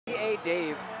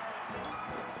Dave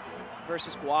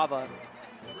versus Guava.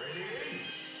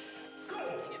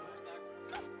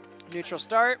 Neutral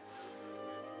start.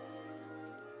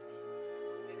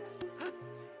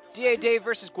 DA Dave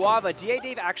versus Guava. DA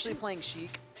Dave actually playing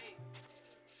Sheik.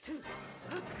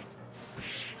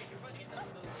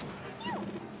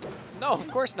 No, of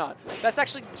course not. That's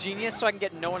actually genius, so I can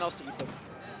get no one else to eat them.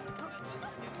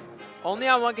 Only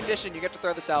on one condition, you get to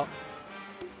throw this out.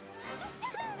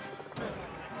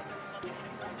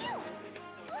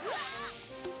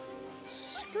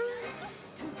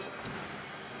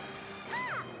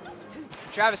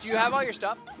 Travis, do you have all your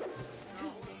stuff?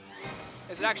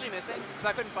 Is it actually missing? Because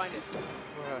I couldn't find it.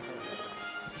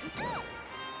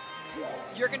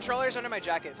 Your controller's under my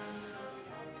jacket.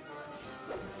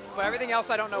 But everything else,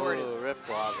 I don't know where it is. Rip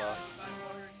Guava.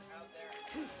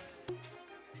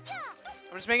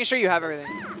 I'm just making sure you have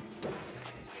everything.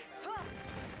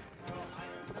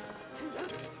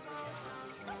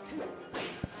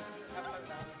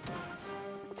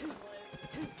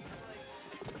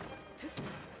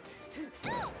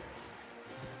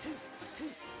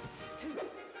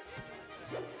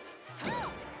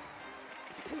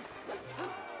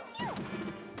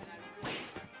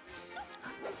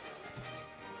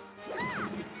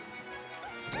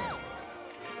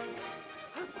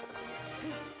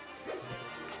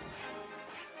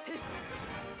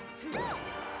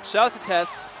 Shout out to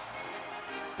Test,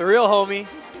 the real homie.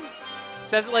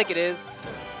 Says it like it is.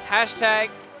 Hashtag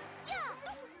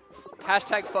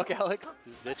fuck Alex.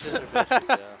 Bitches are bitches,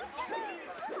 yeah.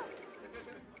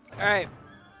 All right.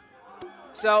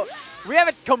 So we have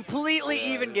a completely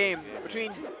even game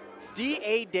between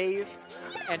DA Dave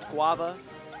and Guava.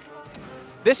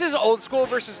 This is old school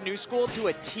versus new school to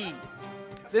a T.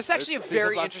 This is actually a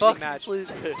very interesting match.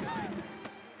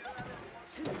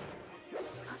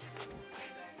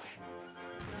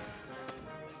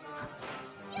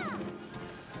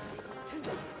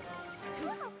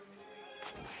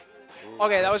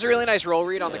 Okay, that was a really nice roll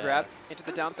read on the grab into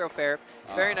the down throw fair.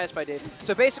 It's very nice by Dave.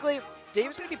 So basically,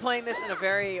 Dave's going to be playing this in a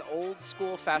very old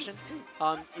school fashion.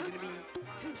 He's going to be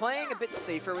playing a bit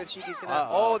safer with Sheik. He's going to.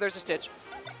 Oh, there's a stitch.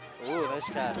 Ooh, nice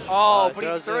catch. Oh, but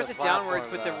he throws it downwards,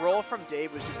 but the roll from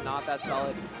Dave was just not that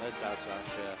solid. Nice down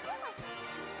smash, yeah.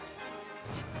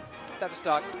 That's a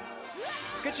stock.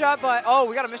 Good job by. Oh,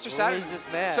 we got a Mr. Saturn. Who is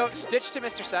this man? So stitch to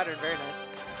Mr. Saturn. Very nice.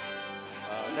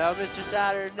 No, Mr.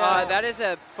 Saturn, no. That is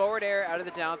a forward air out of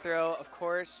the down throw, of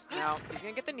course. Now, he's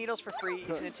going to get the needles for free.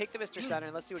 He's going to take the Mr.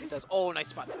 Saturn. Let's see what he does. Oh, nice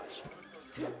spot dodge.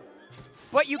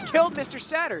 But you killed Mr.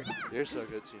 Saturn. You're so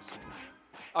good, Susan.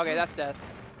 Okay, that's death.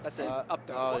 That's it. Up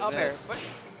there. Oh, up air. But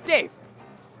Dave.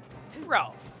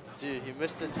 Bro. Dude, you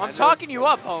missed the 10. I'm talking you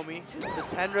up, homie. It's the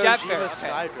 10 row Jab fair. Okay.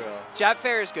 sky drill. Jab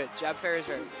fair is good. Jab fair is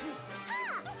very good.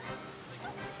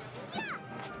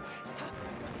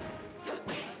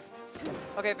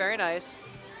 Okay, very nice.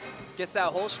 Gets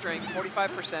that whole string,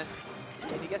 45%.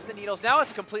 And he gets the needles. Now it's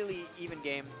a completely even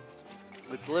game.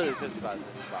 It's literally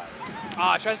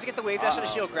 55-55. Tries to get the wave dash on a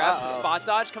shield grab. Spot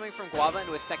dodge coming from Guava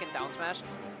into a second down smash.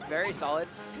 Very solid.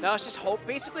 Now it's just hope.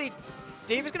 Basically,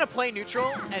 Dave is going to play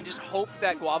neutral and just hope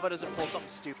that Guava doesn't pull something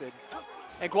stupid.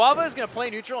 And Guava is going to play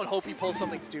neutral and hope he pulls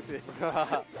something stupid.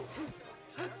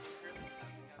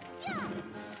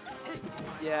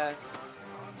 Yeah.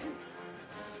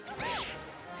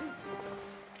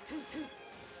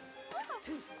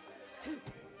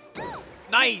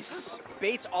 Nice!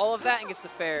 Baits all of that and gets the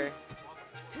fair.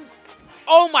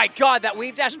 Oh my god, that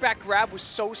wave dash back grab was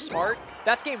so smart.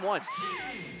 That's game one.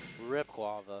 Rip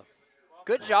Guava.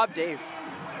 Good job, Dave.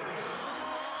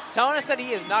 Telling us that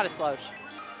he is not a slouch.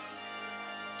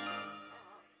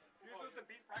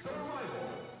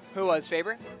 Who was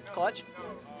Faber? Clutch?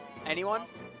 Anyone?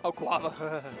 Oh,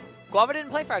 Guava. Guava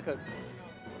didn't play Fry Cook.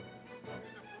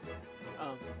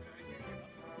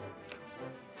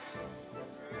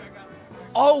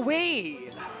 Oh,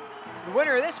 wait. The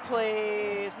winner of this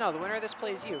plays... No, the winner of this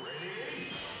plays you.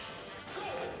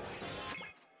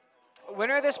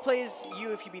 Winner of this plays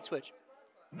you if you beat Switch.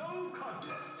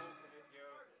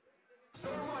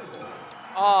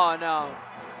 Oh, no.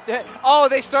 Oh,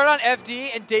 they start on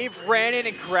FD, and Dave ran in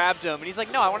and grabbed him. And he's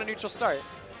like, no, I want a neutral start.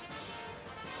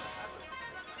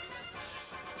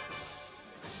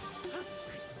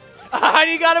 And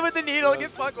he got him with the needle.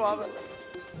 Get fucked, Guava.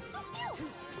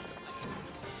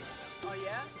 Oh,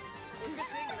 yeah? It was good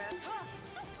seeing you, man.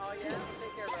 Oh, yeah?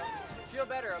 Take care, bro. Feel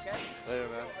better, okay? Later,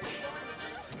 man.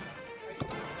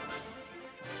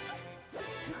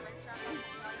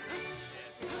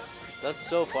 That's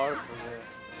so far from here.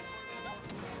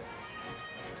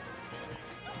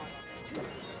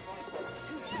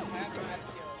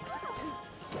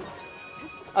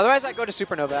 Otherwise, I'd go to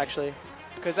Supernova actually,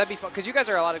 because that'd be fun. Because you guys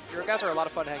are a lot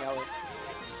of fun to hang out with.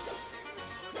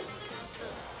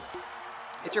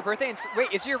 It's your birthday. Wait,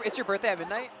 it's your birthday at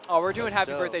midnight? Oh, we're doing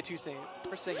happy birthday to Saint.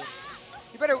 We're singing.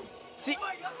 You better see.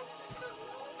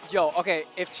 Yo, okay.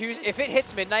 If it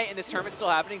hits midnight and this tournament's still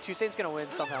happening, Saint's gonna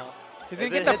win somehow. He's gonna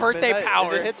get the birthday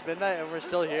power. If it hits midnight and we're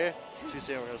still here,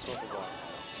 Saint, we're gonna smoke a ball.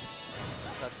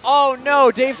 Oh no,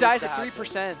 Dave dies at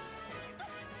 3%.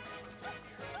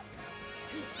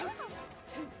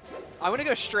 I'm gonna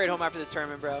go straight home after this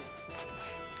tournament, bro.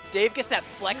 Dave gets that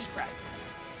flex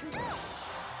practice.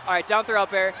 All right, down throw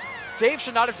up air. Dave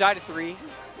should not have died at 3.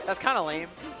 That's kind of lame.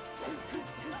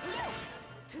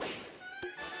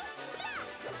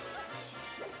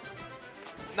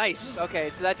 Nice.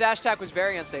 Okay, so that dash attack was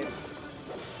very unsafe.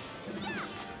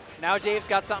 Now Dave's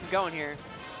got something going here.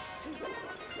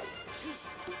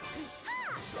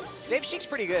 Dave Sheik's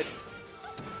pretty good.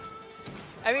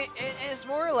 I mean, it's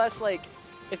more or less like,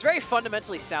 it's very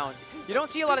fundamentally sound. You don't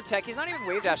see a lot of tech. He's not even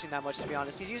wave dashing that much, to be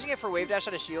honest. He's using it for wave dash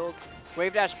out of shield,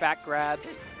 wave dash back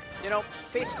grabs. You know,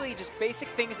 basically just basic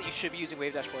things that you should be using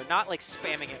wave dash for, not like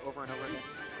spamming it over and over again.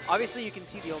 Obviously, you can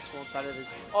see the old school inside of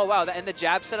his. Oh wow, and the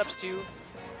jab setups too.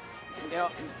 You know,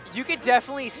 you could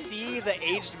definitely see the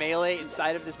aged melee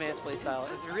inside of this man's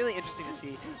playstyle. It's really interesting to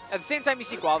see. At the same time, you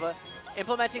see Guava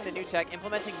implementing the new tech,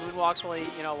 implementing moonwalks while he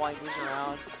moves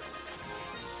around.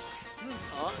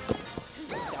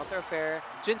 Down throw fair.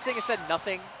 Ginseng has said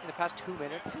nothing in the past 2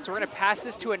 minutes, so we're going to pass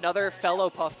this to another fellow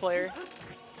Puff player.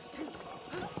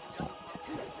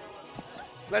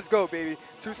 Let's go, baby.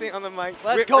 Saint on the mic.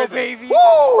 Let's go, baby.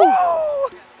 Woo!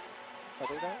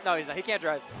 No, he's not. He can't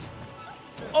drive.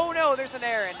 Oh, no, there's the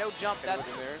nair and no jump.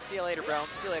 That's see you later, bro.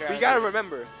 See you later. But you got to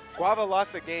remember, Guava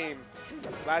lost the game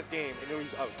last game, and he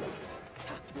was up.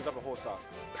 He was up a whole stock.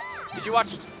 Did you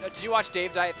watch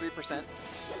Dave die at 3%?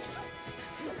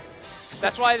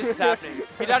 That's why this is happening.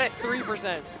 He died at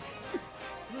 3%.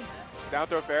 Down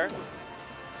throw fair?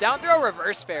 Down throw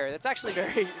reverse fair. That's actually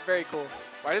very, very cool.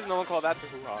 Why does no one call that the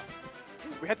hoo-ha?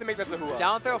 We had to make that the hoo-ha.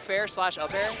 Down throw fair /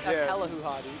 up air? That's hella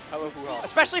hoo-ha, dude. Hella hoo-ha.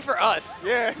 Especially for us.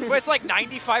 Yeah. When it's like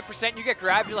 95%, you get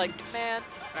grabbed, you're like, man.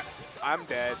 I'm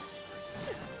dead.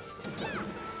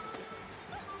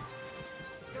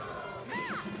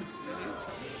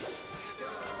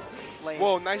 Lame.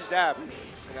 Whoa, nice jab. And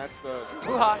that's the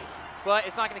hoo-ha. But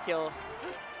it's not going to kill.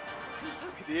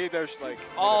 There's like.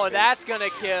 Oh, that's going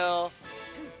to kill.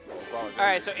 Wow, all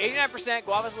right, so 89%.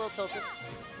 Guava's a little tilted.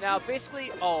 Now,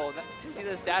 basically, see,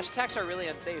 those dash attacks are really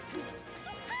unsafe.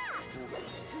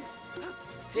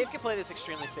 Dave can play this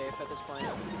extremely safe at this point.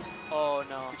 Oh,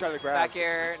 no. He tried to grab. Back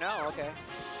air. No, okay.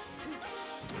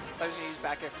 I thought he was going to use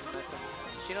back air from the mid.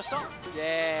 Shino Stomp.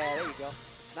 Yeah, there you go.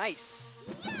 Nice.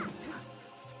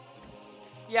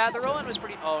 Yeah, the roll-in was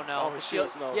pretty. Oh no, his shield.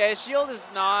 No. Yeah, his shield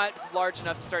is not large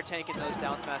enough to start tanking those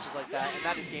down smashes like that, and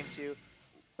that is game 2.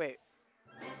 Wait,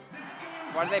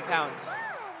 why did they pound?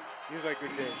 He was like, good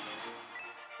game.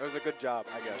 It was a good job,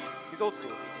 I guess. He's old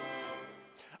school.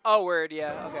 Oh, word,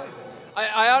 yeah, okay.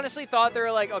 I honestly thought they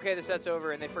were like, okay, the set's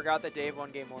over, and they forgot that Dave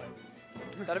won game 1.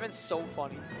 That'd have been so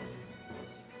funny.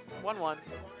 1-1.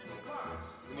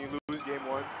 When you lose game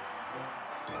 1.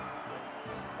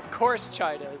 Of course,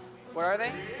 Chai does. Where are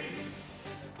they?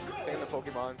 Taking the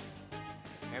Pokemon.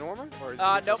 Hand warmer? Or is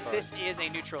nope, this is a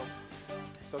neutral.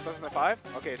 So it starts on the 5?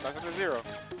 Okay, it starts on the 0.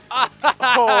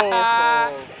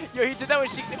 Oh. Yo, he did that with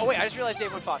Sheik's. Oh, wait, I just realized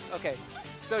Dave went Fox. Okay.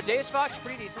 So Dave's Fox,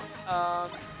 pretty decent.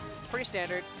 It's pretty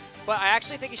standard. But I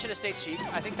actually think he should have stayed Sheik.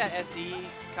 I think that SD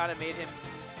kind of made him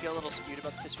feel a little skewed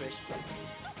about the situation.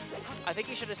 I think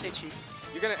he should have stayed Sheik.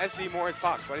 You're going to SD more as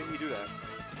Fox. Why didn't you do that?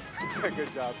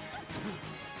 Good job.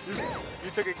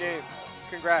 You took a game.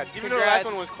 Congrats. Even though the last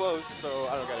one was close, so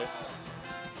I don't get it.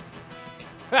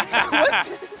 What?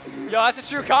 Yo, that's a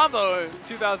true combo in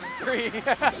 2003.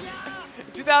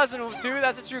 In 2002,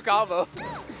 that's a true combo.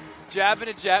 Jab and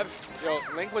a jab. Yo,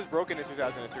 Link was broken in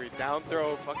 2003. Down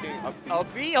throw, fucking up B.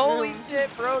 Up B? Holy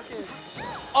shit, broken.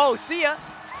 Oh, see ya.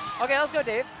 Okay, let's go,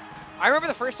 Dave. I remember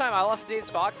the first time I lost to Dave's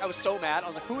Fox, I was so mad. I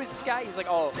was like, who is this guy? He's like,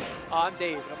 oh, I'm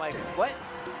Dave. And I'm like, what?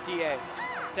 DA.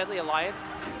 Deadly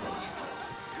Alliance?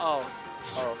 Oh.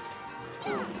 Oh.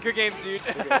 Cool. Good games, dude.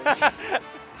 Good games.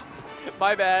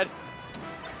 My bad.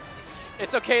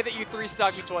 It's okay that you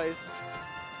 3-stocked me twice.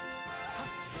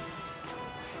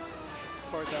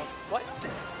 Forward down. What?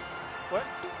 What?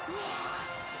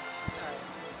 Alright.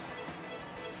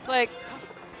 It's like,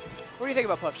 what do you think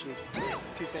about Puff Sheik?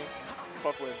 Saint.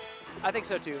 Puff wins. I think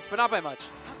so too, but not by much.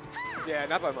 Yeah,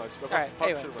 not by much, but Alright, Puff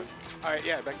anyway. should win. Alright,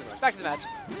 yeah, back to the match. Back to the match.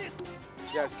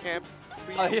 Yes, Camp,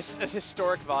 please. His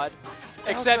historic VOD.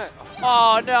 Except,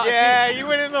 oh no. Yeah, you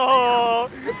went in the hole.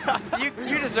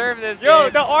 You deserve this, Yo,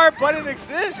 Dave. the R button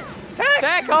exists.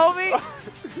 Tech, homie.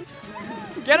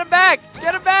 Get him back.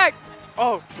 Get him back.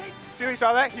 Oh, see he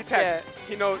saw that? He texted.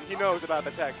 Yeah. He knows about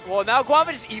the tech. Well, now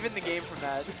Guava just evened the game from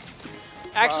that.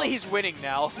 Actually, Wow. he's winning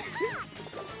now.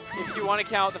 If you want to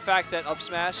count the fact that up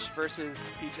smash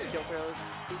versus Peach's kill throws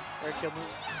or kill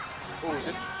moves. Ooh,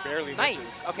 this barely Nice.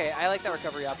 misses. Okay, I like that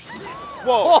recovery option.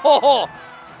 Whoa. Whoa!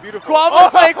 Beautiful.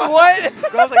 Guava's like, what?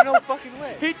 I was like, no fucking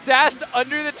way. He dashed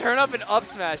under the turnip and up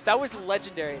smash. That was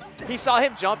legendary. He saw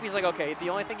him jump. He's like, okay, the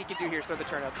only thing he can do here is throw the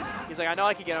turnip. He's like, I know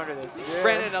I can get under this. He just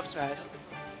ran in and up smashed.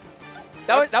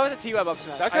 That was a T-web up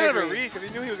smash. That's I kind of a agree. read because he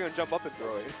knew he was going to jump up and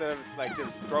throw it instead of like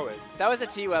just throw it. That was a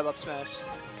T-web up smash.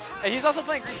 And he's also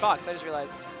playing Green Fox, I just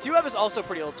realized. T-web is also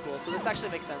pretty old school, so this actually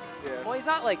makes sense. Yeah. Well, he's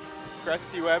not like... Congrats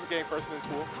to T-Web getting first in his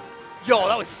pool. Yo,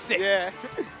 that was sick. Yeah.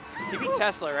 He beat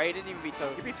Tesla, right? He didn't even beat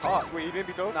Toph. He beat Toph. Wait, he didn't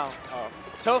beat Toph? No. Oh.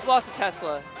 Toph lost to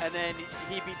Tesla, and then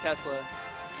he beat Tesla.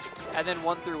 And then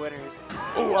won through winners.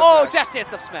 Ooh, Oh, smash. Dash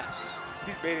Dance up smash.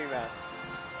 He's baiting that.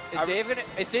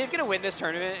 Is Dave gonna win this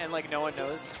tournament and like no one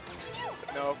knows?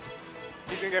 No.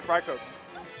 He's going to get fry cooked.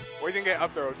 Or he's going to get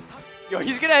up throwed. Yo,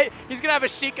 he's gonna have a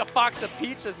Sheik, a Fox, a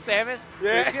Peach, a Samus.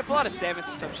 Yeah. He's gonna pull out a Samus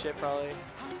or some shit probably.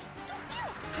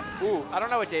 Ooh. I don't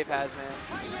know what Dave has, man.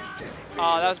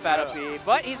 Oh, that was bad up B,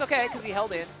 but he's okay because he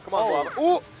held in. Come on, Guava.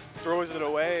 Ooh! Throws it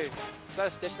away. Was that a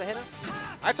stitch that hit him?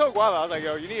 I told Guava, I was like,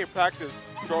 yo, you need to practice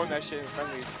throwing that shit in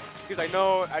friendlies. He's like,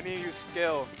 no, I need to use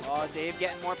skill. Oh, Dave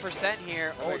getting more percent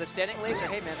here. Oh, like, the standing laser.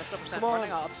 Hey, man, that's still percent. come on.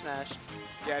 Running up smash.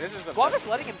 Yeah, this is a... Guava's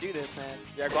letting him do this, man.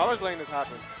 Yeah, Guava's letting this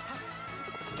happen.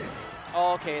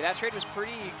 Oh, okay, that trade was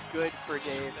pretty good for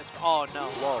Dave. Oh, no.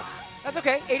 Whoa. That's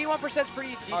okay. 81% is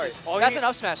pretty decent. All right, all That's he- an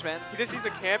up smash, man. He just needs to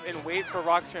camp and wait for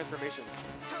rock transformation.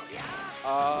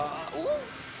 Ooh.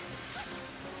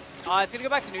 It's going to go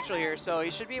back to neutral here, so he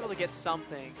should be able to get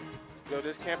something. Yo,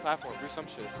 this camp platform, do some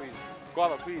shit, please.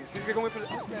 Guava, please. He's gonna go in for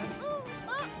the S-man.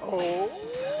 Oh.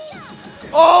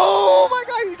 Oh my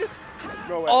god, he just...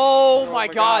 No way. Oh, my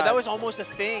God. That was almost a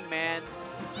thing, man.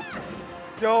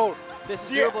 Yo. This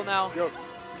is Yeah. doable now. Yo,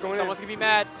 he's going Someone's in. going to be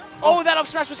mad. Oh, that up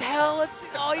smash was hell.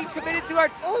 Oh, he committed too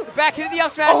hard. Oh. Back into the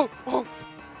up smash. Oh.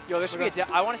 Yo, there should be a...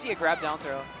 I want to see a grab down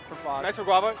throw from Fox. Nice for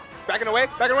Guava. Back and away.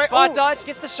 Back and away. Spot Oh. dodge,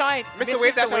 gets the shine. Missed the Misses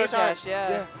wave dash. wave on the dash. shot.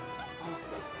 Yeah.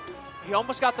 He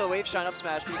almost got the wave shine up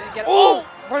smash, but he didn't get it. Oh.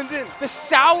 Runs in. The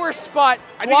sour spot.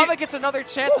 I think Guava it- gets another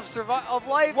chance of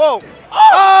life. Whoa.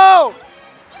 Oh.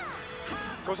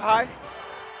 Goes high.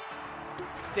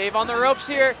 Dave on the ropes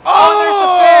here.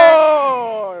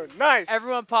 Oh, there's the fair. Nice.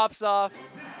 Everyone pops off.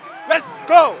 Let's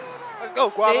go. Let's go,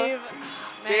 Guava. Dave,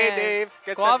 man, Dave gets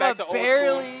sent Guava back to old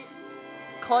barely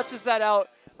clutches that out.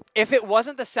 If it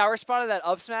wasn't the sour spot of that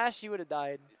up smash, he would have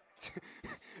died.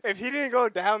 If he didn't go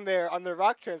down there on the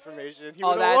rock transformation, he Oh,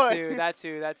 would have won. that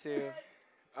too.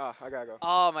 Oh, I gotta go.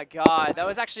 Oh my God, that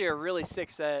was actually a really sick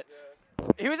set.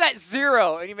 He was at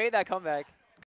 0 and he made that comeback.